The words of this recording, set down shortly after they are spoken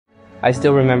I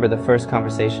still remember the first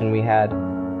conversation we had,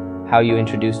 how you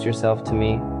introduced yourself to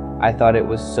me. I thought it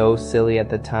was so silly at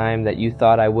the time that you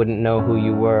thought I wouldn't know who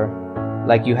you were,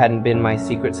 like you hadn't been my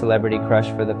secret celebrity crush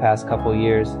for the past couple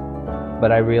years.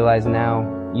 But I realize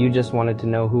now, you just wanted to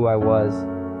know who I was.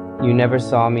 You never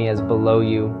saw me as below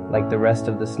you, like the rest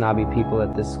of the snobby people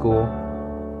at this school,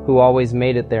 who always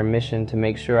made it their mission to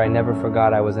make sure I never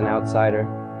forgot I was an outsider.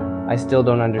 I still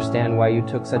don't understand why you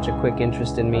took such a quick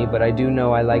interest in me, but I do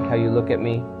know I like how you look at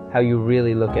me, how you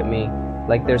really look at me,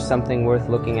 like there's something worth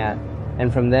looking at.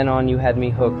 And from then on you had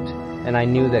me hooked, and I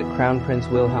knew that Crown Prince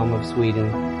Wilhelm of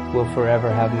Sweden will forever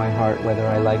have my heart whether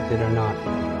I liked it or not.